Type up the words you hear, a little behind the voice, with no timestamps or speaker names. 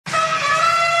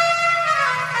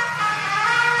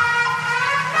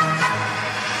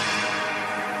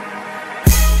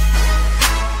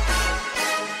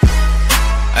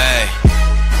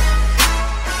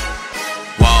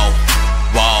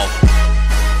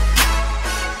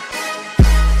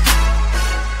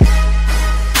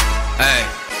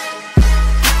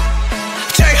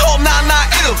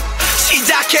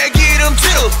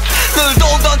늘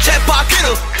돌던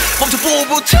쳇바퀴를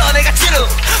멈춰보부터 내가 찌르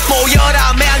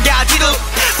모여라 매한가지를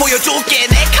보여줄게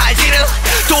내 칼질을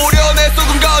도련의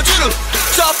소금 가지를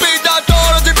잡히 다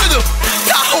떨어질 비들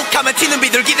다 혹하면 튀는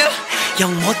비둘기들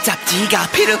영 못 잡지가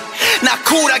피를 나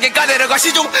쿨하게 까내려가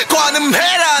시중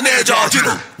관음해라 내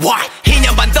저지를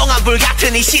 2년 반 동안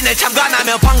불같은 이 신을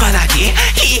참관하며 방관하기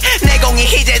이 내공이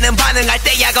이제는 반응할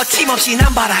때야 거침없이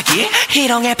남발하기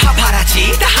희롱의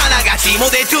파파라치 다 하나같이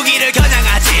모델 두기를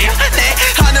겨냥하지 내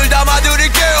하늘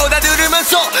담아드릴게요 다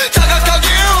들으면서 자각하기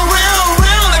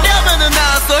real 내 가면은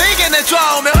나왔어 이게 내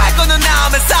좌우명 할 거는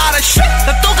나오면 살아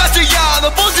나 똑같이 야너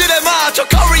본질에 맞춰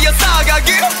코리아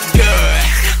사가기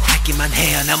기만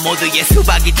해야 난 모두의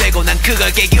수박이 되고 난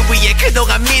그걸 깨기 위해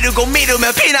그동안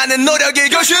미루며 피나는 노력이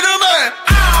결실음해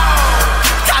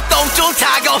다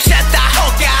똥줄타고 쉣다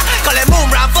호가 걸레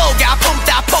몸랑 보가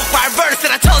품다 폭발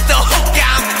verse나 쳐도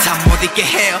호감 잠 못 있게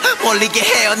해요 몰리게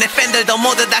해요 내 팬들도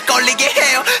모두 다 걸리게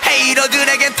해요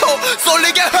헤이러들에겐 또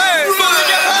쏠리게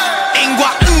해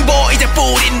인과 응보 이제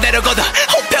뿌린 대로 걷어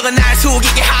호평은 날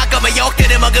숙이게 할 거면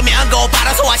욕들을 먹으면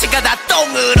고바로 소화시켜 다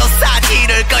똥으로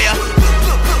싸지를 거야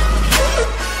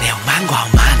내 욕망과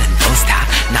많은 돈스타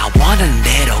나 원하는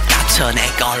대로 갇혀 내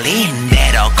걸린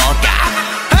대로 걷가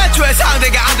애초에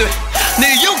상대가 안돼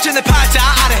네 육체는 팔자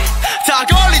아래 다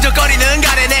걸리적거리는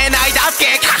가래 내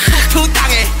나이답게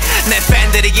투당해 내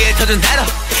팬들이 일터준 대로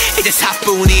이제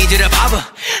사뿐이지를 바보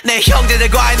내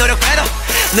형제들과의 노력 배로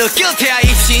느낄 테야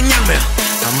입신양면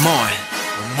I'm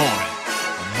more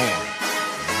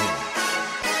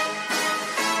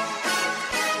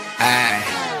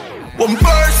One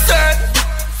verse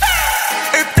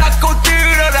입 닫고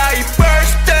들어라 이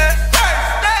verse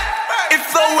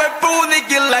If the way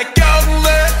분위기 like